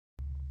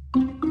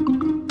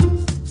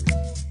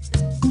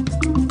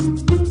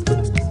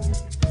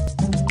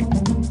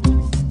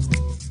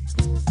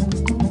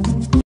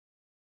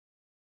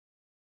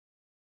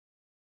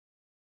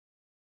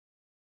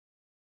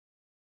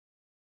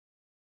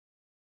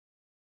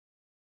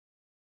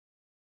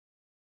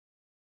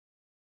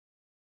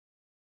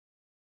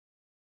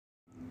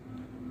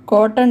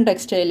Cotton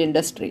textile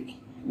industry.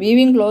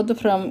 Weaving cloth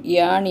from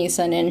yarn is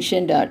an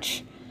ancient art.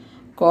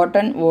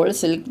 Cotton, wool,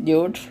 silk,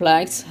 jute,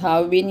 flax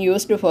have been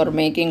used for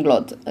making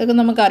cloth. അതൊക്കെ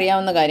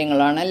നമുക്കറിയാവുന്ന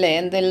കാര്യങ്ങളാണ് അല്ലേ.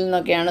 എന്തിൽ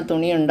നിന്നൊക്കെയാണ്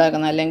തുണി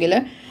ഉണ്ടാക്കുന്നത്, അല്ലെങ്കിൽ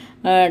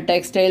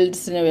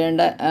ടെക്സ്റ്റൈൽസിന്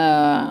വേണ്ട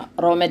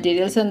റോ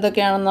മെറ്റീരിയൽസ്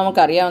എന്തൊക്കെയാണെന്ന്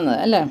നമുക്കറിയാവുന്നത്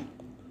അല്ലേ.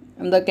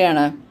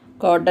 എന്തൊക്കെയാണ്?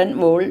 Cotton,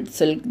 wool,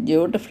 silk,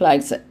 jute,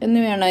 flax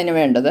എന്നിവയാണ് അതിന്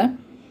വേണ്ടത്.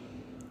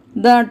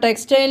 The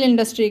textile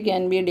industry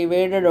can be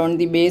divided on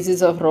the basis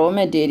of raw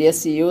materials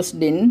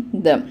used in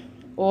them.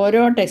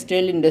 ഓരോ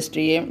ടെക്സ്റ്റൈൽ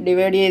ഇൻഡസ്ട്രിയെയും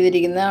ഡിവൈഡ്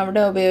ചെയ്തിരിക്കുന്ന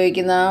അവിടെ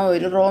ഉപയോഗിക്കുന്ന ആ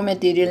ഒരു റോ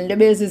മെറ്റീരിയലിൻ്റെ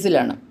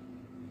ബേസിസിലാണ്.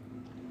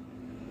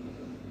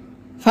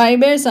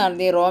 Fibres are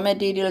the raw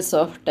materials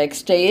of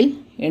textile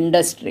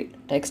industry.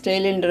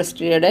 Textile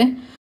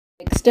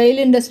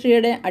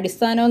ഇൻഡസ്ട്രിയുടെ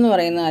അടിസ്ഥാനം എന്ന്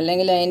പറയുന്നത്,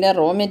 അല്ലെങ്കിൽ അതിൻ്റെ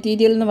റോ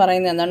മെറ്റീരിയൽ എന്ന്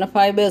പറയുന്നത് എന്താണ്?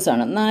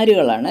 ഫൈബേഴ്സാണ്,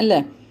 നാരുകളാണ്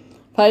അല്ലേ.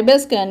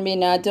 Fibres can be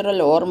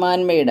natural or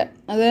man made.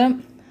 അത്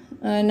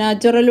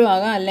നാച്ചുറലും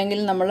ആകാം, അല്ലെങ്കിൽ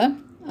നമ്മൾ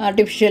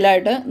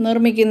ആർട്ടിഫിഷ്യലായിട്ട്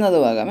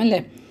നിർമ്മിക്കുന്നതും ആകാം അല്ലേ.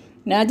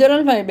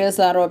 Natural fibres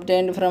R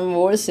obtained from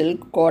wool,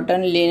 silk,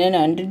 cotton, linen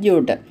and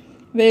jute.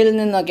 ഇവയിൽ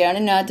നിന്നൊക്കെയാണ്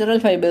നാച്ചുറൽ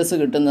ഫൈബേഴ്സ്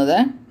കിട്ടുന്നത്.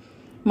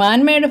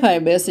 Man-made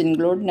fibres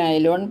include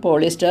nylon,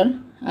 polyester,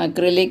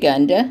 acrylic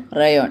and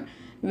rayon.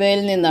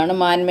 ഇവയിൽ നിന്നാണ്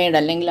മാൻമെയ്ഡ്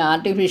അല്ലെങ്കിൽ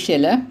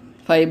ആർട്ടിഫിഷ്യൽ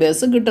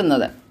ഫൈബേഴ്സ്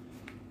കിട്ടുന്നത്.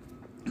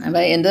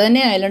 അപ്പോൾ എന്ത്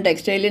തന്നെ ആയാലും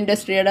ടെക്സ്റ്റൈൽ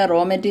ഇൻഡസ്ട്രിയുടെ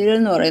റോ മെറ്റീരിയൽ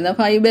എന്ന് പറയുന്നത്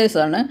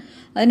ഫൈബേഴ്സാണ്.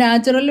 അത്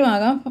നാച്ചുറലും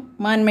ആകാം,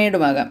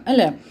 മാൻമെയ്ഡും ആകാം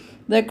അല്ലേ.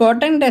 The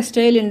cotton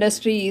textile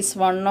industry is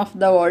one of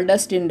the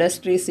oldest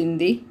industries in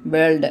the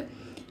world.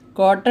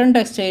 Cotton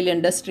textile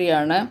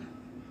ഇൻഡസ്ട്രിയാണ്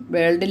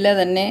വേൾഡിലെ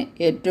തന്നെ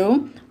ഏറ്റവും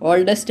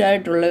ഓൾഡസ്റ്റ്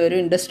ആയിട്ടുള്ള ഒരു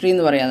ഇൻഡസ്ട്രി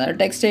എന്ന് പറയുന്നത്.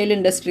 ടെക്സ്റ്റൈൽ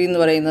ഇൻഡസ്ട്രി എന്ന്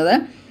പറയുന്നത്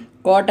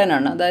കോട്ടൺ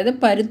ആണ്, അതായത്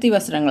പരുത്തി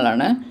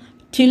വസ്ത്രങ്ങളാണ്.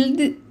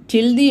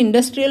 Till the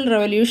industrial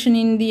revolution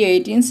in the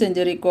 18th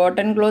century,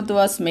 cotton cloth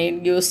was made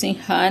using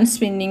hand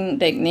spinning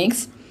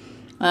techniques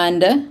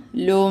and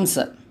looms.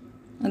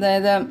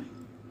 അതായത്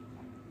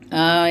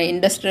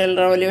ഇൻഡസ്ട്രിയൽ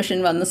റവല്യൂഷൻ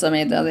വന്ന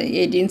സമയത്ത്, അത്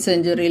 18th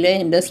സെഞ്ച്വറിയിലെ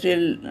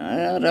ഇൻഡസ്ട്രിയൽ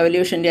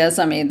റവല്യൂഷൻ്റെ ആ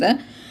സമയത്ത്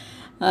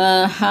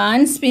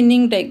ഹാൻഡ്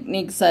സ്പിന്നിങ്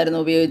ടെക്നിക്സ് ആയിരുന്നു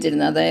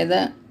ഉപയോഗിച്ചിരുന്നത്. അതായത്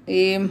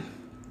ഈ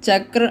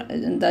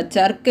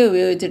ചർക്ക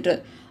ഉപയോഗിച്ചിട്ട്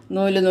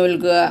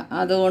നൂൽക്കുക,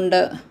 അതുകൊണ്ട്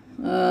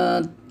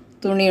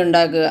തുണി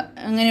ഉണ്ടാക്കുക,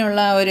 അങ്ങനെയുള്ള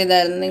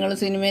ഒരിതായിരുന്നു. നിങ്ങൾ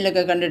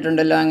സിനിമയിലൊക്കെ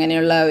കണ്ടിട്ടുണ്ടല്ലോ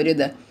അങ്ങനെയുള്ള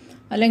ഒരിത്,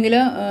 അല്ലെങ്കിൽ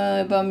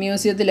ഇപ്പം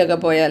മ്യൂസിയത്തിലൊക്കെ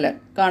പോയാൽ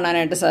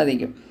കാണാനായിട്ട്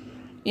സാധിക്കും.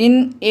 In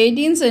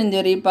 18th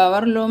century,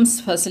 power looms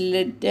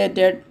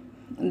facilitated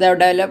the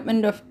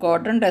development of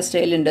cotton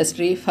textile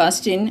industry,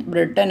 first in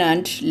Britain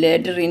and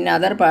later in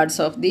other parts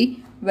of the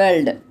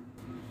world.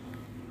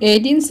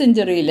 18th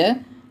centuryയിൽ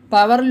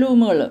power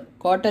ലൂമുകൾ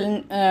cotton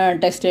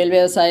textile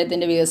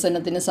വ്യവസായത്തിൻ്റെ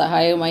വികസനത്തിന്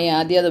സഹായകമായി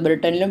ആദ്യം അത്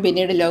ബ്രിട്ടനിലും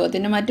പിന്നീട്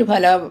ലോകത്തിൻ്റെ മറ്റു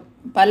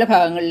പല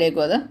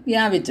ഭാഗങ്ങളിലേക്കും അത്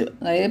വ്യാപിച്ചു.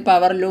 അതായത്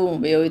പവർ ലൂം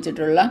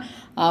ഉപയോഗിച്ചിട്ടുള്ള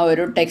ആ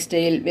ഒരു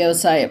ടെക്സ്റ്റൈൽ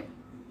വ്യവസായം.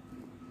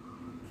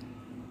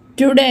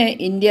 Today,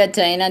 India,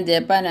 China,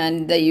 Japan and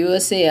the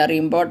USA are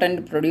important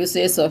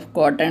producers of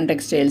cotton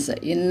textiles.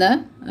 ഇന്ന്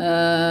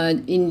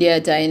ഇന്ത്യ,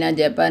 ചൈന,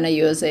 ജപ്പാൻ,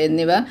 USA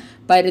എന്നിവ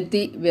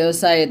പരുത്തി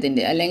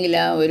വ്യവസായത്തിൻ്റെ അല്ലെങ്കിൽ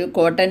ആ ഒരു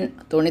കോട്ടൺ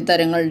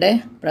തുണിത്തരങ്ങളുടെ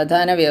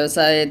പ്രധാന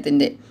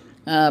വ്യവസായത്തിൻ്റെ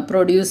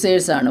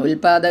പ്രൊഡ്യൂസേഴ്സാണ്,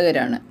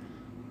 ഉൽപ്പാദകരാണ്.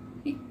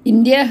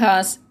 India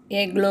has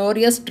A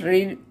glorious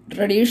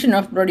tradition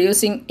of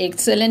producing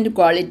excellent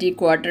quality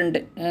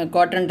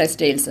cotton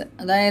textiles.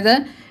 അതായത്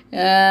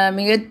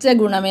മികച്ച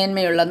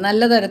ഗുണമേന്മയുള്ള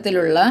നല്ല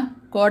തരത്തിലുള്ള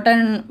കോട്ടൺ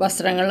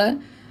വസ്ത്രങ്ങൾ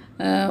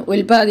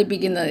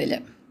ഉൽപ്പാദിപ്പിക്കുന്നതിൽ,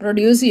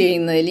 പ്രൊഡ്യൂസ്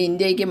ചെയ്യുന്നതിൽ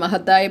ഇന്ത്യക്ക്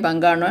മഹത്തായ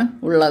പങ്കാണ്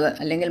ഉള്ളത്,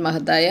 അല്ലെങ്കിൽ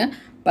മഹത്തായ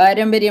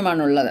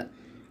പാരമ്പര്യമാണുള്ളത്.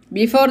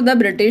 Before the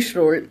British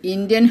rule,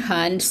 Indian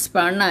hand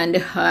spun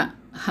and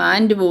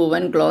hand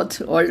woven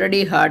cloth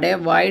already had A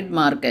wide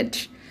market.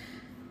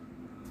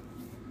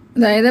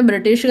 അതായത്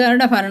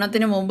ബ്രിട്ടീഷുകാരുടെ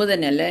ഭരണത്തിന് മുമ്പ്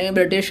തന്നെ, അല്ലെങ്കിൽ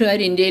ബ്രിട്ടീഷുകാർ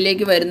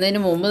ഇന്ത്യയിലേക്ക് വരുന്നതിന്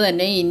മുമ്പ്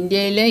തന്നെ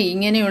ഇന്ത്യയിൽ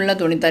ഇങ്ങനെയുള്ള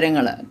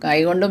തുണിത്തരങ്ങൾ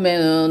കൈകൊണ്ട്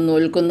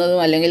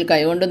നൂൽക്കുന്നതും അല്ലെങ്കിൽ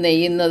കൈകൊണ്ട്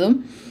നെയ്യുന്നതും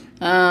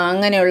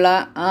അങ്ങനെയുള്ള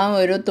ആ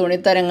ഒരു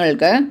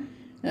തുണിത്തരങ്ങൾക്ക്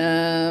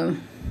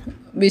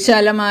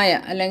വിശാലമായ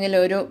അല്ലെങ്കിൽ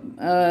ഒരു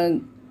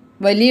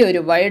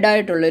വലിയൊരു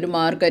വൈഡായിട്ടുള്ളൊരു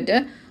മാർക്കറ്റ്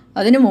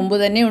അതിന് മുമ്പ്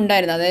തന്നെ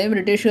ഉണ്ടായിരുന്നു. അതായത്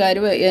ബ്രിട്ടീഷുകാർ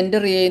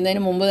എൻ്റർ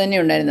ചെയ്യുന്നതിന് മുമ്പ് തന്നെ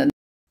ഉണ്ടായിരുന്നത്.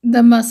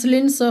 The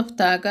muslins of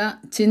Dhaka,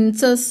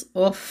 chintzes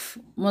of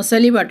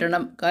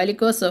Musalipattanam,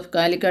 calicos of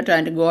Calicut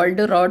and gold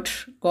wrought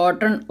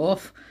cotton of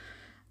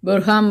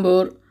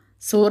Burhanpur,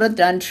 Surat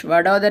and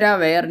Vadodara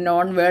were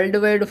known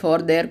worldwide for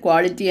their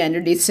quality and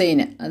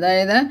design.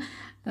 അതായത്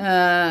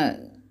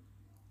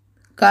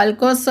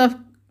കാലിക്കോസ് ഓഫ്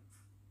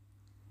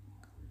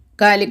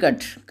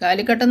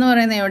കാലിക്കട്ട് എന്ന്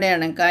പറയുന്നത്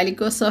എവിടെയാണ്?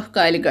 കാലിക്കോസ് ഓഫ്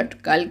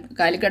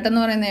കാലിക്കട്ട്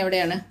എന്ന് പറയുന്നത്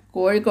എവിടെയാണ്?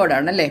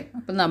 കോഴിക്കോടാണ് അല്ലേ.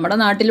 അപ്പം നമ്മുടെ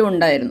നാട്ടിലും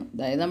ഉണ്ടായിരുന്നു,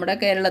 അതായത് നമ്മുടെ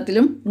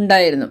കേരളത്തിലും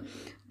ഉണ്ടായിരുന്നു.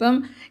 അപ്പം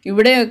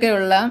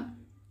ഇവിടെയൊക്കെയുള്ള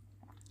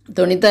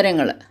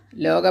തുണിത്തരങ്ങൾ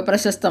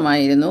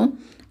ലോകപ്രശസ്തമായിരുന്നു.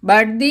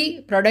 But the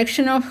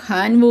production of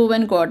hand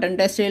woven cotton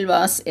textile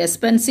was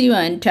expensive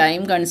and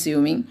time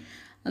consuming.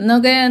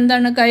 അന്നൊക്കെ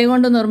എന്താണ്?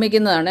 കൈകൊണ്ട്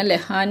നിർമ്മിക്കുന്നതാണ് അല്ലേ,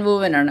 ഹാൻഡ്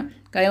വൂവനാണ്,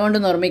 കൈകൊണ്ട്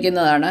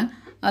നിർമ്മിക്കുന്നതാണ്.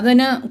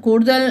 അതിന്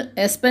കൂടുതൽ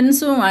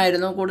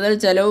എക്സ്പെൻസുമായിരുന്നു, കൂടുതൽ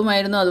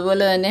ചിലവുമായിരുന്നു,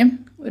 അതുപോലെ തന്നെ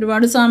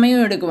ഒരുപാട് സമയം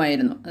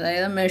എടുക്കുമായിരുന്നു.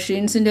 അതായത്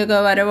മെഷീൻസിൻ്റെയൊക്കെ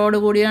വരവോട്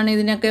കൂടിയാണ്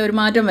ഇതിനൊക്കെ ഒരു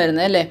മാറ്റം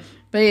വരുന്നത് അല്ലേ.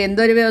 ഇപ്പോൾ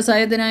എന്തൊരു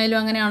വ്യവസായത്തിനായാലും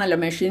അങ്ങനെയാണല്ലോ,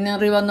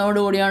 മെഷീനറി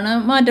വന്നതോടുകൂടിയാണ്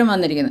മാറ്റം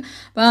വന്നിരിക്കുന്നത്.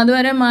 അപ്പോൾ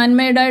അതുവരെ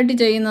മാൻമെയ്ഡായിട്ട്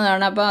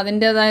ചെയ്യുന്നതാണ്, അപ്പോൾ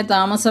അതിൻ്റേതായ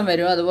താമസം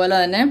വരും, അതുപോലെ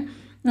തന്നെ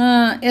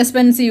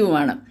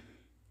എക്സ്പെൻസീവുമാണ്.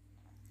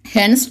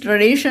 Hence,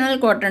 traditional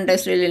cotton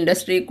textile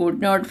industry could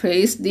not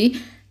face the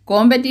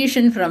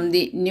competition from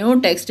the new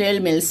textile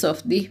mills of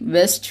the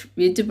West,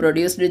 which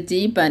produced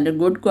cheap and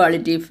good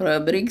quality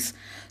fabrics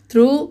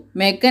through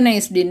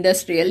mechanized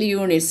industrial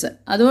units.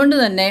 അതുകൊണ്ട്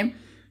തന്നെ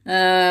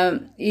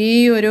ഈ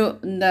ഒരു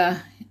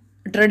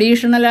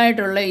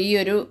ട്രഡീഷണലായിട്ടുള്ള ഈ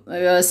ഒരു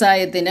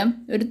വ്യവസായത്തിന്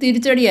ഒരു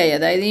തിരിച്ചടിയായി.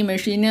 അതായത് ഈ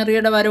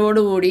മെഷീനറിയുടെ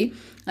വരവോടുകൂടി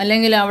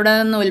അല്ലെങ്കിൽ അവിടെ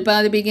നിന്ന്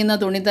ഉൽപ്പാദിപ്പിക്കുന്ന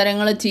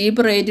തുണിത്തരങ്ങൾ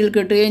ചീപ്പ് റേറ്റിൽ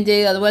കിട്ടുകയും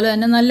ചെയ്യും, അതുപോലെ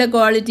തന്നെ നല്ല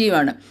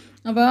ക്വാളിറ്റിയുമാണ്.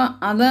 അപ്പോൾ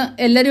അത്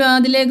എല്ലാവരും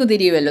അതിലേക്ക്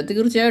തിരിയുമല്ലോ,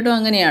 തീർച്ചയായിട്ടും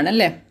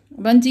അങ്ങനെയാണല്ലേ.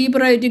 അപ്പം ചീപ്പ്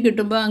റേറ്റ്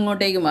കിട്ടുമ്പോൾ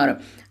അങ്ങോട്ടേക്ക് മാറും.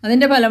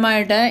 അതിൻ്റെ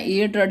ഫലമായിട്ട് ഈ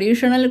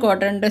ട്രഡീഷണൽ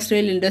കോട്ടൺ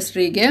ടെക്സ്റ്റൈൽ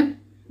ഇൻഡസ്ട്രിക്ക്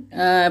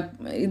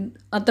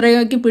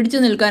അത്രയൊക്കെ പിടിച്ചു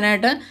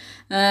നിൽക്കാനായിട്ട്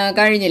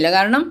കഴിഞ്ഞില്ല.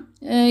 കാരണം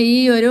ഈ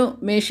ഒരു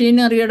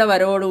മെഷീനറിയുടെ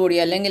വരവോടുകൂടി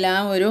അല്ലെങ്കിൽ ആ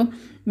ഒരു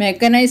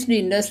മെക്കനൈസ്ഡ്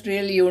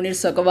ഇൻഡസ്ട്രിയൽ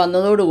യൂണിറ്റ്സ് ഒക്കെ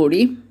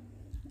വന്നതോടുകൂടി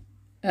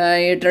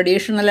ഈ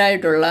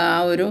ട്രഡീഷണലായിട്ടുള്ള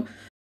ആ ഒരു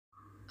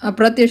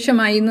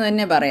അപ്രത്യക്ഷമായി എന്ന്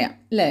തന്നെ പറയാം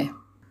അല്ലേ.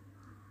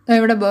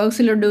 ഇവിടെ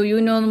ബോക്സിൽ ഡു യു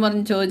നോ എന്ന്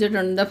പറഞ്ഞ്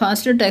ചോദിച്ചിട്ടുണ്ട്. The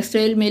first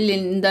textile mill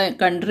in the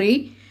country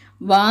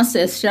was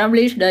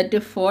established at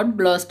fort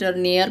Gloster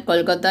near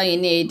Kolkata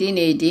in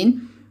 1818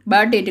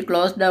 but it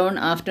close down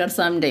after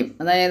some time.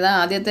 അതായത്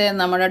ആദ്യത്തെ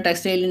നമ്മുടെ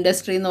ടെക്സ്റ്റൈൽ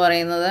ഇൻഡസ്ട്രി എന്ന്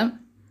പറയുന്നത്,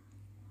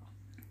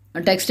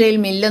 ടെക്സ്റ്റൈൽ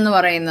മില്ലെന്ന്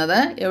പറയുന്നത്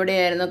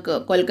എവിടെയായിരുന്നു?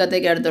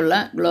 കൊൽക്കത്തയ്ക്ക് അടുത്തുള്ള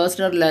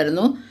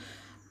ഗ്ലോസ്റ്ററിലായിരുന്നു.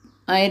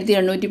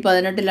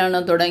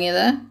 1818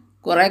 തുടങ്ങിയത്.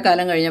 കുറേ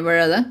കാലം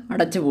കഴിഞ്ഞപ്പോഴത്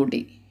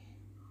അടച്ചുപൂട്ടി.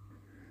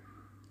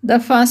 The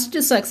first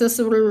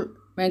successful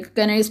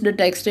mechanized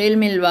textile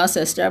mill was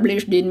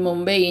established in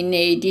Mumbai in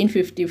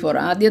 1854.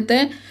 ആദ്യത്തെ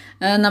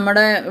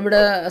നമ്മുടെ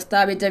ഇവിടെ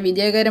സ്ഥാപിച്ച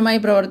വിജയകരമായി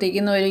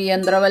പ്രവർത്തിക്കുന്ന ഒരു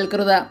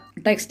യന്ത്രവൽകൃത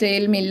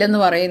ടെക്സ്റ്റൈൽ മില്ലെന്ന്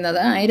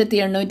പറയുന്നത്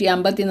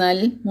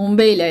 1854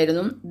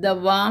 മുംബൈയിലായിരുന്നു. The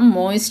warm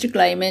moist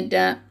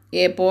climate,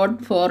 A port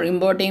four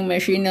importing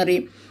machinery,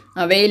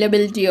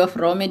 availability of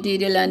raw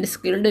material and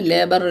skilled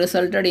labour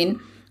resulted in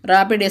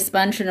rapid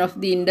expansion of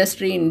the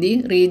industry in the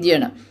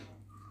region.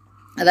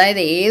 അതായത്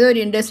ഏതൊരു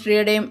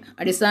ഇൻഡസ്ട്രിയുടെയും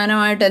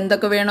അടിസ്ഥാനമായിട്ട്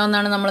എന്തൊക്കെ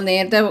വേണമെന്നാണ് നമ്മൾ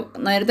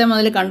നേരത്തെ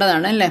മുതൽ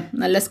കണ്ടതാണ് അല്ലേ.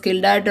 നല്ല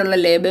സ്കിൽഡായിട്ടുള്ള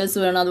ലേബേഴ്സ്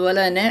വേണം, അതുപോലെ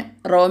തന്നെ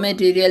റോ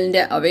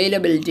മെറ്റീരിയലിൻ്റെ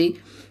അവൈലബിലിറ്റി,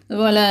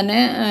 അതുപോലെ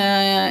തന്നെ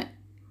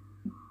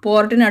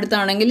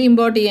പോർട്ടിനടുത്താണെങ്കിൽ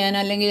ഇമ്പോർട്ട് ചെയ്യാൻ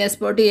അല്ലെങ്കിൽ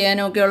എക്സ്പോർട്ട്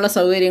ചെയ്യാനും ഒക്കെയുള്ള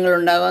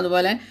സൗകര്യങ്ങളുണ്ടാകും,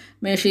 അതുപോലെ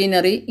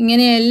മെഷീനറി,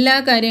 ഇങ്ങനെ എല്ലാ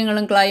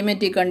കാര്യങ്ങളും,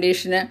 ക്ലൈമറ്റിക്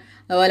കണ്ടീഷന്,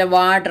 അതുപോലെ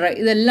വാട്ടർ,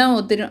 ഇതെല്ലാം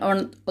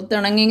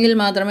ഒത്തിണങ്ങിയെങ്കിൽ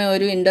മാത്രമേ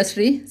ഒരു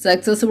ഇൻഡസ്ട്രി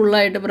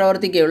സക്സസ്ഫുള്ളായിട്ട്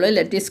പ്രവർത്തിക്കുകയുള്ളൂ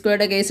അല്ലേ.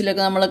 ടിസ്കോയുടെ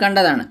കേസിലൊക്കെ നമ്മൾ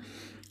കണ്ടതാണ്.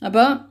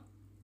 അപ്പോൾ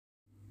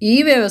ഈ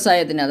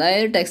വ്യവസായത്തിന്,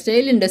 അതായത്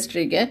ടെക്സ്റ്റൈൽ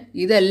ഇൻഡസ്ട്രിക്ക്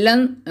ഇതെല്ലാം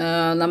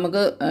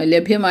നമുക്ക്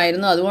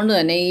ലഭ്യമായിരുന്നു. അതുകൊണ്ട്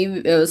തന്നെ ഈ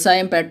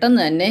വ്യവസായം പെട്ടെന്ന്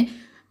തന്നെ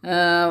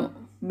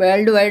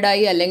വേൾഡ്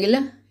വൈഡായി, അല്ലെങ്കിൽ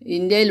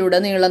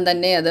ഇന്ത്യയിലുടനീളം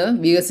തന്നെ അത്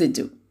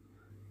വികസിച്ചു.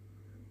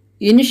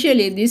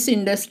 Initially this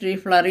industry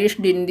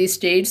flourished in the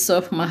States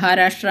of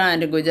Maharashtra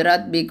and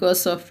Gujarat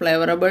because of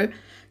ഫ്ലേവറബിൾ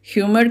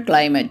humid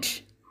climate.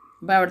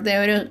 അപ്പോൾ അവിടുത്തെ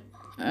ഒരു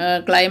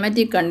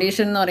ക്ലൈമാറ്റിക്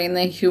കണ്ടീഷൻ എന്ന്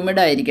പറയുന്നത്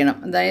ഹ്യൂമിഡായിരിക്കണം,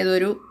 അതായത്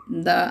ഒരു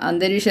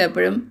അന്തരീക്ഷം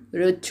എപ്പോഴും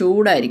ഒരു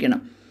ചൂടായിരിക്കണം.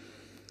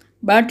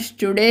 But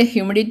today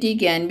humidity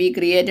can be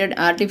created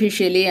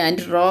artificially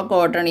and raw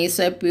cotton is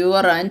A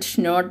pure and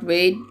not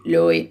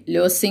weight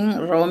losing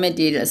raw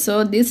material. So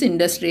this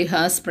industry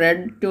has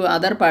spread to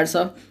other parts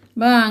of.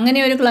 അപ്പോൾ അങ്ങനെ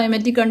ഒരു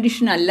ക്ലൈമാറ്റിക്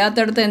കണ്ടീഷൻ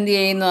അല്ലാത്തടത്ത് എന്ത്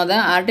ചെയ്യുന്നു? അത്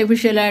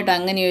ആർട്ടിഫിഷ്യലായിട്ട്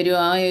അങ്ങനെയൊരു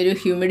ആ ഒരു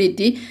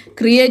ഹ്യൂമിഡിറ്റി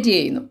ക്രിയേറ്റ്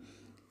ചെയ്യുന്നു.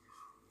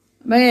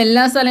 അപ്പോൾ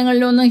എല്ലാ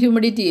സ്ഥലങ്ങളിലും ഒന്നും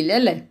ഹ്യൂമിഡിറ്റി ഇല്ല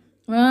അല്ലേ.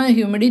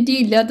 ഹ്യൂമിഡിറ്റി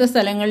ഇല്ലാത്ത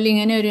സ്ഥലങ്ങളിൽ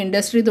ഇങ്ങനെ ഒരു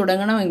ഇൻഡസ്ട്രി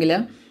തുടങ്ങണമെങ്കിൽ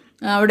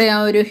അവിടെ ആ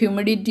ഒരു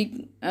ഹ്യൂമിഡിറ്റി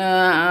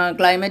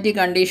ക്ലൈമാറ്റിക്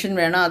കണ്ടീഷൻ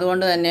വേണം.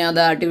 അതുകൊണ്ട് തന്നെ അത്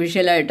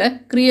ആർട്ടിഫിഷ്യലായിട്ട്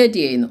ക്രിയേറ്റ്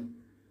ചെയ്യുന്നു.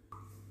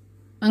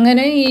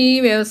 അങ്ങനെ ഈ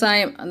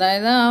വ്യവസായം,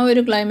 അതായത് ആ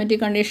ഒരു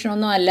ക്ലൈമാറ്റിക്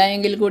കണ്ടീഷനൊന്നും അല്ല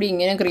എങ്കിൽ കൂടി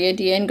ഇങ്ങനെ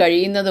ക്രിയേറ്റ് ചെയ്യാൻ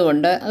കഴിയുന്നത്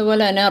കൊണ്ട്,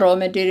 അതുപോലെ തന്നെ റോ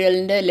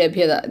മെറ്റീരിയലിൻ്റെ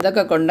ലഭ്യത,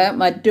 ഇതൊക്കെ കൊണ്ട്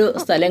മറ്റു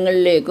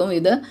സ്ഥലങ്ങളിലേക്കും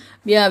ഇത്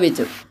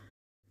വ്യാപിച്ചു.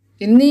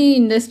 ഇന്ന് ഈ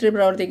ഇൻഡസ്ട്രി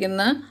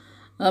പ്രവർത്തിക്കുന്ന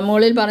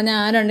മുകളിൽ പറഞ്ഞ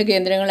ആ 2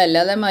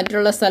 കേന്ദ്രങ്ങളല്ലാതെ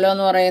മറ്റുള്ള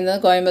സ്ഥലമെന്ന് പറയുന്നത്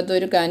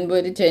Coimbatore,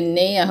 Kanpur,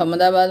 Chennai,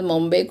 Ahmedabad,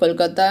 Mumbai,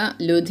 Kolkata,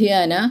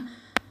 Ludhiana,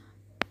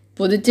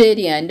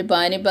 Puducherry and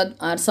Panipat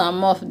are some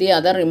of the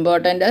other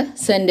important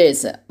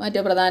centres.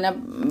 മറ്റ് പ്രധാന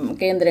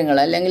കേന്ദ്രങ്ങൾ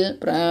അല്ലെങ്കിൽ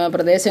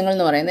പ്രദേശങ്ങൾ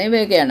എന്ന് പറയുന്നത്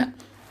ഇവയൊക്കെയാണ്.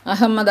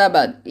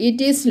 Ahmedabad,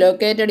 it is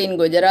located in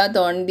Gujarat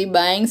on the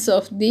banks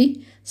of the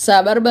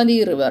Sabarmati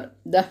river.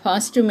 The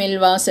first mill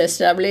was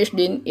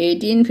established in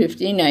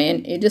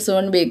 1859. It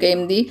soon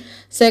became the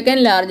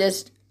second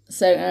largest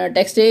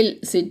textile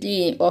city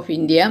of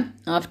India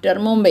after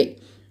Mumbai.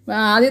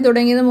 ആദ്യം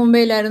തുടങ്ങിയത്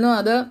മുംബൈയിലായിരുന്നു,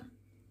 അത്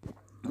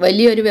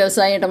വലിയൊരു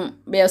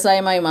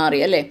വ്യവസായമായി മാറി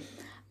അല്ലേ.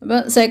 അപ്പോൾ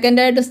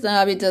സെക്കൻഡായിട്ട്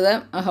സ്ഥാപിച്ചത്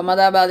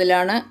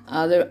അഹമ്മദാബാദിലാണ്,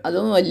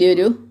 അതും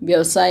വലിയൊരു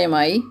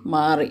വ്യവസായമായി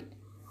മാറി.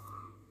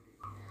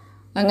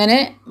 അങ്ങനെ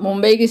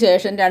മുംബൈക്ക്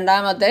ശേഷം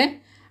രണ്ടാമത്തെ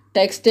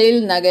ടെക്സ്റ്റൈൽ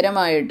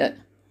നഗരമായിട്ട്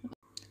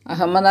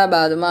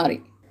അഹമ്മദാബാദ് മാറി.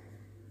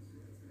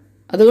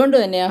 അതുകൊണ്ട്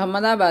തന്നെ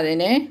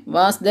അഹമ്മദാബാദിനെ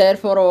was there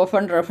for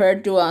often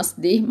referred to as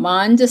the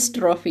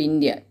Manchester of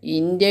India.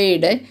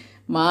 ഇന്ത്യയുടെ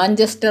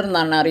മാഞ്ചസ്റ്റർ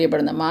എന്നാണ്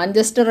അറിയപ്പെടുന്നത്.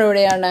 മാഞ്ചസ്റ്റർ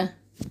എവിടെയാണ്?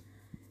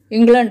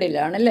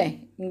 ഇംഗ്ലണ്ടിലാണല്ലേ?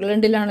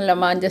 ഇംഗ്ലണ്ടിലാണല്ലോ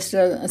മാഞ്ചസ്റ്റർ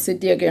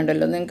സിറ്റിയൊക്കെ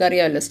ഉണ്ടല്ലോ,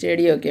 നിങ്ങൾക്കറിയാമല്ലോ,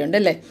 സ്റ്റേഡിയം ഒക്കെ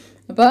ഉണ്ടല്ലേ.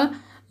 അപ്പോൾ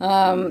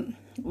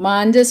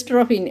മാഞ്ചസ്റ്റർ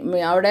ഓഫ്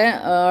അവിടെ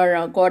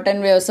കോട്ടൺ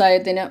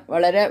വ്യവസായത്തിന്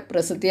വളരെ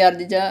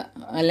പ്രസിദ്ധിയാർജിച്ച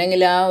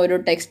അല്ലെങ്കിൽ ആ ഒരു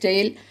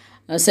ടെക്സ്റ്റൈൽ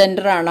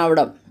സെൻറ്ററാണ്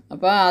അവിടെ.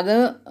 അപ്പോൾ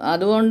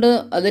അതുകൊണ്ട്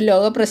അത്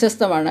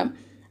ലോകപ്രശസ്തമാണ്.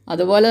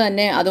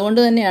 അതുകൊണ്ട്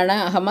തന്നെയാണ്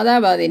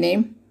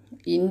അഹമ്മദാബാദിനെയും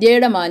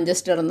ഇന്ത്യയുടെ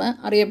മാഞ്ചസ്റ്റർ എന്ന്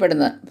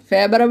അറിയപ്പെടുന്നത്.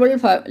 Favourable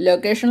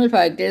locational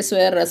factors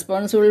wear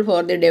responsible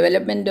for the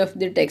development of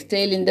the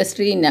textile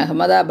industry in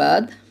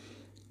Ahmedabad.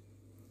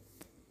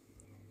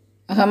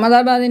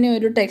 അഹമ്മദാബാദിനെ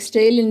ഒരു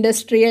ടെക്സ്റ്റൈൽ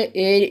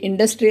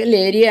ഇൻഡസ്ട്രിയൽ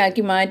ഏരിയ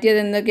ആക്കി മാറ്റിയത്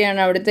എന്തൊക്കെയാണ്?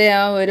 അവിടുത്തെ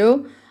ആ ഒരു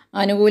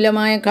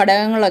അനുകൂലമായ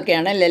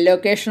ഘടകങ്ങളൊക്കെയാണ് അല്ലേ,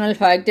 ലൊക്കേഷണൽ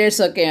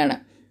ഫാക്ടേഴ്സൊക്കെയാണ്.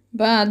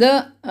 അപ്പോൾ അത്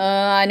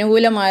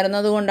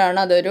അനുകൂലമായിരുന്നത് കൊണ്ടാണ്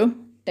അതൊരു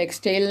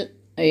ടെക്സ്റ്റൈൽ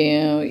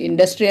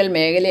ഇൻഡസ്ട്രിയൽ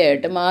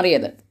മേഖലയായിട്ട്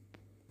മാറിയത്.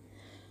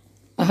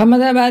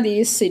 Ahmedabad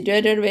is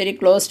situated very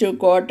close to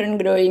cotton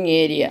growing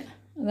area.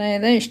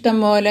 അതായത്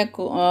ഇഷ്ടംപോലെ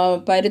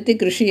പരുത്തി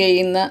കൃഷി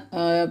ചെയ്യുന്ന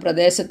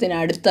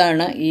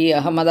പ്രദേശത്തിനടുത്താണ് ഈ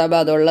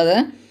അഹമ്മദാബാദ് ഉള്ളത്.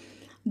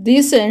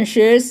 This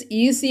ensures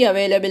easy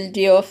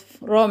availability of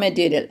raw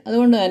material.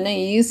 അതുകൊണ്ട് തന്നെ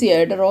ഈസി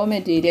ആയിട്ട് റോ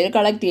മെറ്റീരിയൽ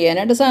കളക്ട്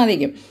ചെയ്യാനായിട്ട്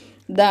സാധിക്കും.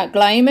 The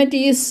climate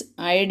is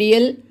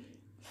ideal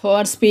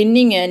four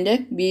spinning and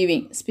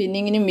weaving.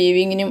 സ്പിന്നിങ്ങിനും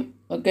വീവിങ്ങിനും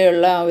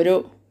ഒക്കെയുള്ള ഒരു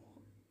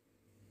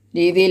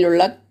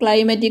രീതിയിലുള്ള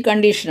ക്ലൈമറ്റിക്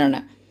കണ്ടീഷനാണ്.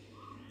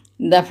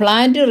 The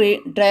flat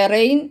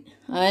terrain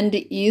and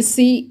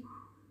easy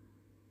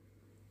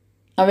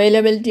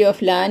availability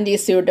of land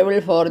is suitable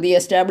for the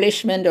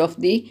establishment of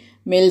the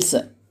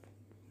mills.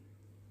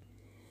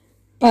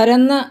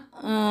 പരന്ന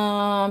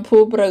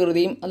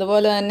ഭൂപ്രകൃതിയും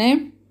അതുപോലെ തന്നെ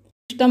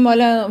ഇഷ്ടം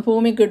പോലെ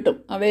ഭൂമി കിട്ടും,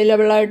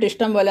 അവൈലബിളായിട്ട്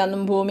ഇഷ്ടം പോലെ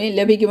അന്നും ഭൂമി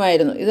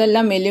ലഭിക്കുമായിരുന്നു.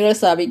 ഇതെല്ലാം മില്ലുകൾ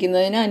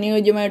സ്ഥാപിക്കുന്നതിന്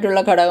അനുയോജ്യമായിട്ടുള്ള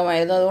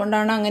ഘടകമായിരുന്നു.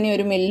 അതുകൊണ്ടാണ് അങ്ങനെ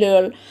ഒരു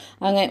മില്ലുകൾ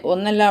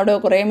ഒന്നല്ല, അവിടെ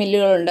കുറേ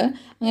മില്ലുകളുണ്ട്,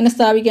 അങ്ങനെ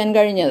സ്ഥാപിക്കാൻ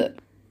കഴിഞ്ഞത്.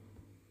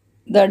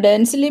 The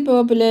densely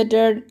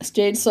populated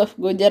States of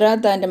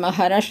Gujarat and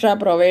Maharashtra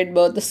provide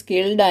both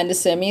skilled and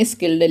semi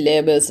skilled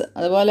labours.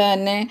 അതുപോലെ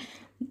തന്നെ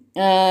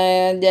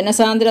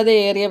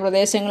ജനസാന്ദ്രതയേറിയ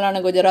പ്രദേശങ്ങളാണ്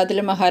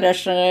ഗുജറാത്തിലും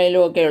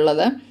മഹാരാഷ്ട്രയിലും ഒക്കെ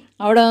ഉള്ളത്.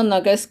 അവിടെ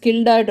നിന്നൊക്കെ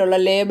സ്കിൽഡായിട്ടുള്ള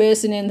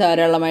ലേബേഴ്സിനെയും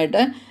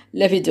ധാരാളമായിട്ട്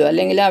ലഭിച്ചു,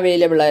 അല്ലെങ്കിൽ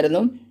അവൈലബിൾ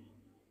ആയിരുന്നു.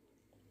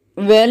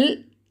 Well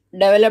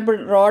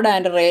developed road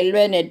and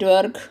railway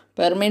network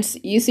permits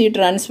easy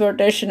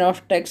transportation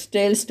of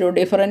textiles to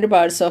different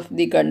parts of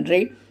the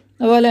country.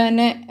 അതുപോലെ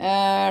തന്നെ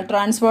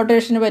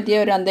ട്രാൻസ്പോർട്ടേഷന് പറ്റിയ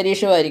ഒരു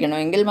അന്തരീക്ഷമായിരിക്കണം,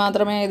 എങ്കിൽ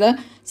മാത്രമേ ഇത്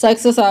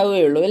സക്സസ്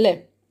ആവുകയുള്ളൂ അല്ലേ.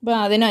 അപ്പോൾ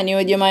അതിന്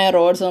അനുയോജ്യമായ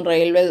റോഡ്സും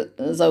റെയിൽവേ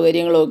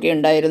സൗകര്യങ്ങളും ഒക്കെ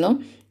ഉണ്ടായിരുന്നു.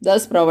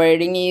 Thus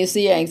providing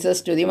easy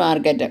access to the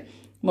market.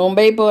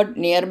 Mumbai port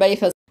near by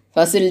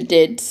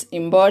facilitates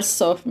imports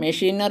of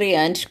machinery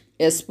and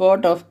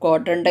export of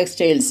cotton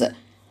textiles.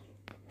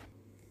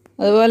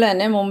 അതുപോലെ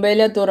തന്നെ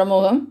മുംബൈയിലെ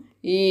തുറമുഖം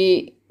ഈ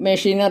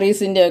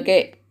മെഷീനറീസിൻ്റെ ഒക്കെ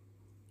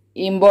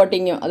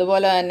ഇമ്പോർട്ടിങ്ങും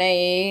അതുപോലെ തന്നെ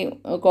ഈ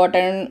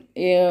കോട്ടൺ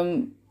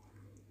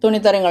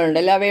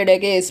തുണിത്തരങ്ങളുണ്ടല്ലോ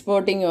അവയുടെയൊക്കെ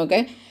എക്സ്പോർട്ടിങ്ങും ഒക്കെ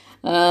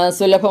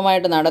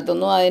സുലഭമായിട്ട്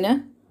നടത്തുന്നു. അതിന്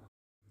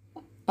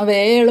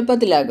അവയെ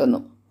എളുപ്പത്തിലാക്കുന്നു.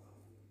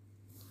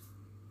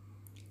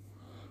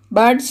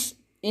 But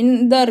in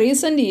the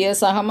recent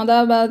years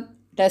Ahmedabad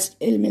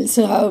textile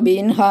mills have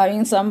been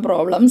having some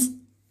problems.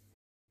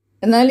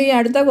 എന്നാൽ ഈ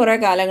അടുത്ത കുറേ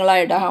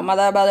കാലങ്ങളായിട്ട്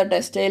അഹമ്മദാബാദ്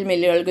ടെക്സ്റ്റൈൽ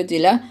മില്ലുകൾക്ക്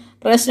ചില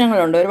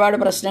പ്രശ്നങ്ങളുണ്ട്, ഒരുപാട്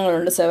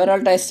പ്രശ്നങ്ങളുണ്ട്. Several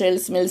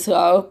textiles mills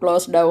have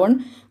close down.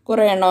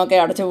 കുറേ എണ്ണമൊക്കെ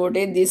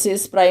അടച്ചുപൂട്ടി. This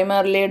is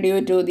primarily due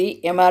to the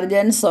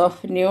emergence of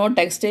new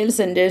textile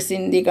centres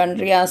in the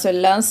country as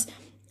well as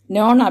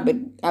non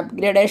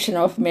upgradation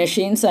of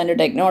machines and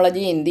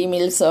technology in the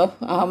mills of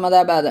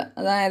Ahmedabad.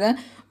 അതായത്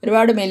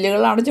ഒരുപാട്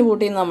മില്ലുകൾ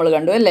അടച്ചുപൂട്ടിയെന്ന് നമ്മൾ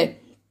കണ്ടു അല്ലേ.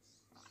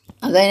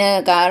 അതിന്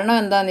കാരണം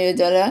എന്താണെന്ന്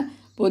ചോദിച്ചാൽ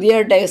പുതിയ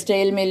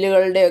ടെക്സ്റ്റൈൽ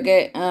മില്ലുകളുടെയൊക്കെ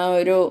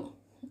ഒരു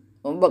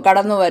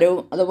കടന്നു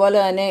വരവും അതുപോലെ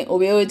തന്നെ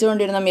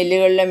ഉപയോഗിച്ചുകൊണ്ടിരുന്ന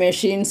മില്ലുകളിലെ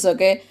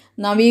മെഷീൻസൊക്കെ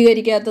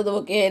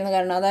നവീകരിക്കാത്തതുമൊക്കെ ആയിരുന്നു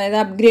കാരണം. അതായത്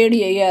അപ്ഗ്രേഡ്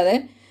ചെയ്യാതെ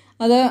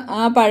അത്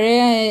ആ പഴയ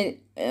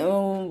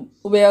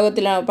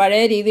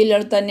പഴയ രീതിയിൽ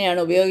തന്നെയാണ്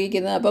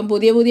ഉപയോഗിക്കുന്നത്. അപ്പം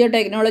പുതിയ പുതിയ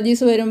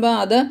ടെക്നോളജീസ് വരുമ്പോൾ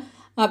അത്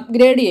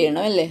അപ്ഗ്രേഡ്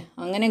ചെയ്യണം അല്ലേ.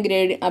 അങ്ങനെ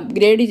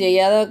അപ്ഗ്രേഡ്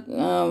ചെയ്യാതെ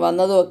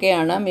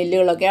വന്നതുമൊക്കെയാണ്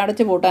മില്ലുകളൊക്കെ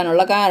അടച്ചു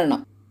പൂട്ടാനുള്ള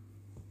കാരണം.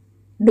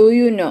 Do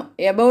you know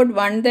about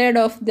 1/3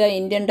 of the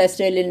Indian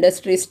textile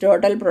industries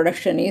total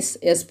production is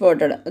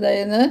exported.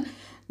 അതായത്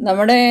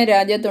നമ്മുടെ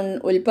രാജ്യത്ത്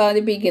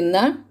ഉൽപ്പാദിപ്പിക്കുന്ന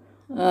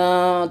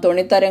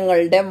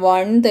തുണിത്തരങ്ങളുടെ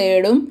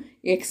 1/3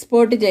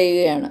 എക്സ്പോർട്ട്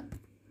ചെയ്യുകയാണ്.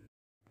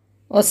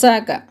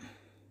 Osaka.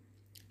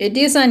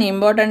 It is an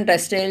important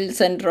textile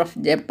centre of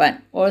Japan,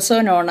 also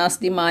known as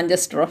the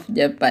Manchester of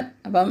Japan.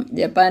 അപ്പം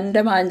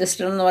ജപ്പാൻ്റെ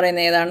Manchester എന്ന്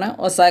പറയുന്നത് ഏതാണ്?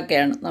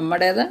 ഒസാക്കയാണ്.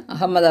 നമ്മുടേത്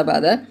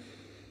അഹമ്മദാബാദ്.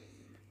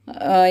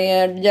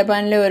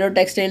 ജപ്പാനിലെ ഒരു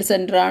ടെക്സ്റ്റൈൽ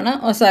സെൻറ്ററാണ്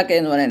ഒസാക്ക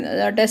എന്ന് പറയുന്നത്.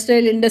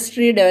 Textile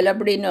industry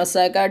developed in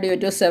Osaka due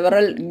to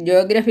several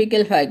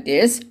geographical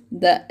factors.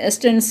 The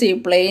extensive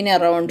plain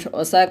around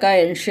Osaka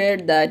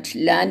ensured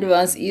that land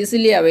was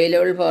easily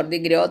available for the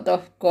growth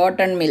of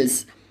cotton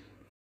mills.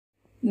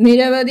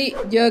 നിരവധി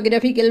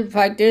ജിയോഗ്രഫിക്കൽ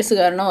ഫാക്ടേഴ്സ്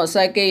കാരണം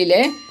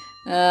ഒസാക്കയിലെ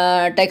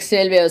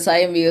textile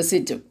വ്യവസായം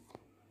വികസിച്ചു.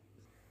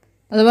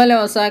 അതുപോലെ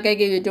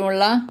ഒസാക്കയ്ക്ക്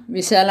ചുറ്റുമുള്ള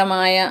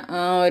വിശാലമായ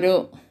ആ ഒരു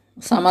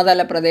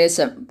സമതല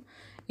പ്രദേശം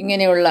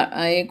ഇങ്ങനെയുള്ള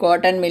ഈ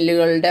കോട്ടൺ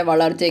മില്ലുകളുടെ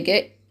വളർച്ചയ്ക്ക്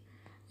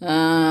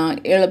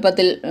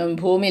എളുപ്പത്തിൽ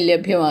ഭൂമി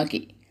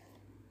ലഭ്യമാക്കി.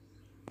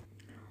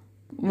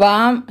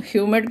 Warm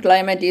humid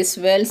climate is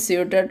well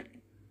suited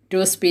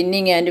to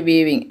spinning and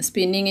weaving.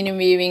 സ്പിന്നിങ്ങിനും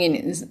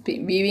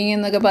weaving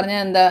എന്നൊക്കെ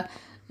പറഞ്ഞാൽ എന്താ,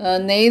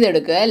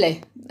 നെയ്തെടുക്കുക അല്ലേ,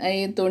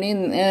 ഈ തുണി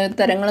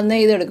തരങ്ങൾ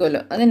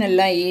നെയ്തെടുക്കുമല്ലോ,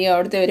 അതിനെല്ലാം ഈ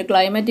അവിടുത്തെ ഒരു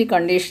climatic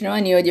കണ്ടീഷനും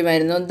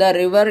അനുയോജ്യമായിരുന്നു. The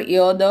river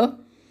യോദോ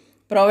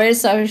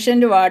provides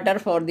sufficient water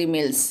for the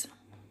mills.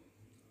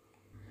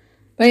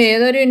 അപ്പോൾ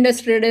ഏതൊരു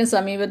ഇൻഡസ്ട്രിയുടെയും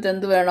സമീപത്ത്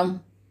എന്ത് വേണം,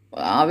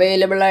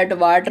 അവൈലബിളായിട്ട്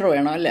വാട്ടർ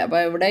വേണം അല്ലേ. അപ്പോൾ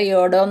ഇവിടെ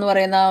യോഡോ എന്ന്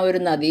പറയുന്ന ആ ഒരു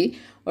നദി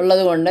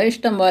ഉള്ളത് കൊണ്ട്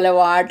ഇഷ്ടം പോലെ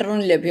വാട്ടറും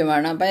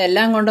ലഭ്യമാണ്. അപ്പോൾ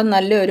എല്ലാം കൊണ്ടും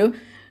നല്ലൊരു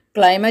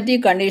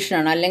ക്ലൈമറ്റിക്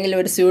കണ്ടീഷനാണ്, അല്ലെങ്കിൽ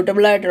ഒരു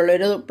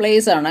സ്യൂട്ടബിളായിട്ടുള്ളൊരു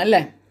പ്ലേസാണ്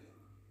അല്ലേ.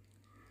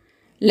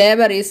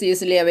 Labour is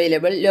easily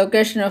available.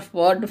 Location of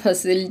port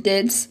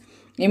facilitates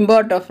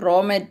import of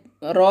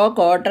raw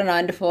cotton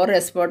and four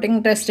exporting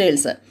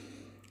textiles.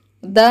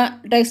 The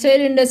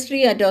textile industry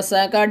at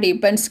Osaka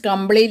depends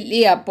completely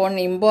upon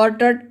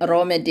imported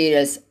raw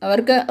materials.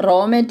 അവർക്ക് റോ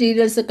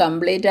മെറ്റീരിയൽസ്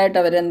കംപ്ലീറ്റ് ആയിട്ട്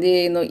അവരെന്ത്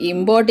ചെയ്യുന്നു,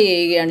 import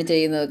ചെയ്യുകയാണ്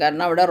ചെയ്യുന്നത്.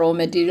 കാരണം അവിടെ raw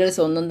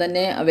materials ഒന്നും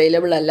തന്നെ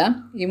അവൈലബിൾ അല്ല,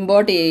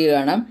 ഇമ്പോർട്ട്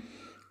ചെയ്യുകയാണ്.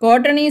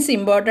 Cotton is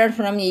imported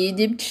from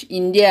Egypt,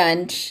 India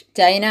and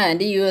China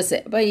and USA.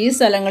 അപ്പോൾ ഈ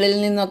സ്ഥലങ്ങളിൽ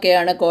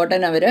നിന്നൊക്കെയാണ്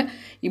കോട്ടൺ അവർ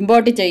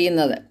ഇമ്പോർട്ട്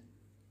ചെയ്യുന്നത്.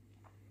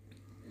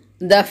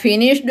 The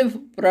finished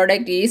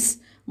product is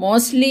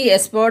mostly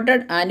exported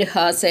and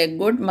has a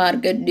good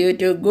market due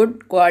to good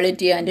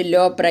quality and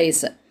low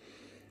price.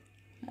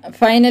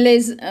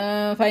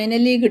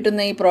 Finally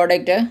കിട്ടുന്ന ഈ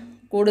product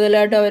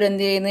കൂടുതലായിട്ട്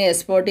അവരെന്ത് ചെയ്യുന്നു,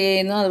 export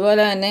ചെയ്യുന്നു.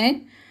 അതുപോലെ തന്നെ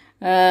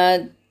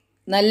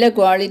നല്ല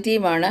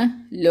ക്വാളിറ്റിയുമാണ്,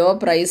 law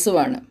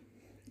പ്രൈസുമാണ്.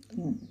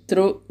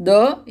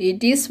 Though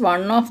it is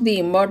one of the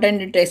important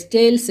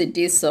textile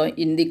cities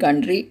in the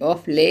country, of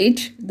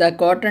late the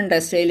cotton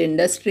textile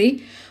industry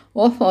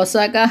of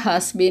Osaka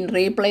has been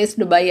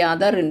replaced by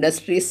other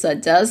industries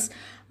such as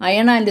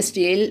iron and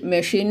steel,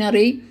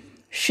 machinery,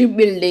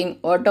 shipbuilding,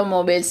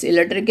 automobiles,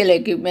 electrical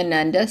equipment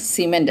and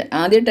cement.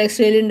 ആദ്യം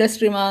textile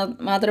industry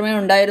മാത്രമേ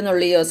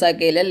ഉണ്ടായിരുന്നുള്ളൂ ഈ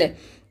ഒസാക്കയിൽ അല്ലേ.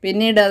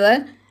 പിന്നീട് അത്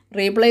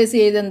replace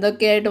ചെയ്ത്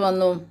എന്തൊക്കെയായിട്ട്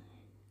വന്നു,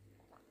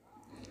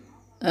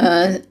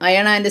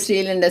 iron and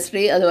steel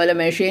industry, അതുപോലെ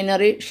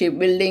machinery, ship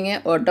building,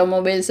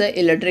 automobiles,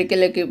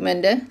 electrical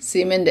equipment,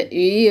 cement,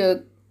 ഈ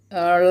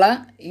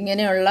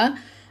ഇങ്ങനെയുള്ള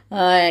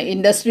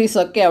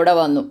ഇൻഡസ്ട്രീസൊക്കെ അവിടെ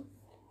വന്നു.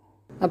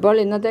 അപ്പോൾ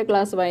ഇന്നത്തെ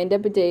ക്ലാസ്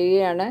വൈൻഡപ്പ്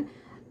ചെയ്യുകയാണ്.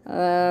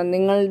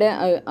 നിങ്ങളുടെ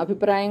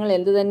അഭിപ്രായങ്ങൾ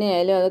എന്തു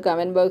തന്നെയായാലും അത്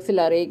കമൻറ്റ്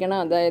ബോക്സിൽ അറിയിക്കണം.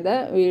 അതായത്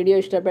വീഡിയോ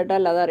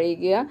ഇഷ്ടപ്പെട്ടാൽ അത്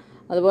അറിയിക്കുക.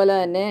 അതുപോലെ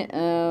തന്നെ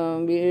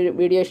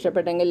വീഡിയോ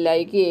ഇഷ്ടപ്പെട്ടെങ്കിൽ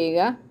ലൈക്ക്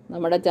ചെയ്യുക.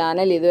 നമ്മുടെ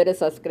ചാനൽ ഇതുവരെ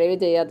സബ്സ്ക്രൈബ്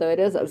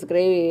ചെയ്യാത്തവർ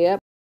സബ്സ്ക്രൈബ് ചെയ്യുക.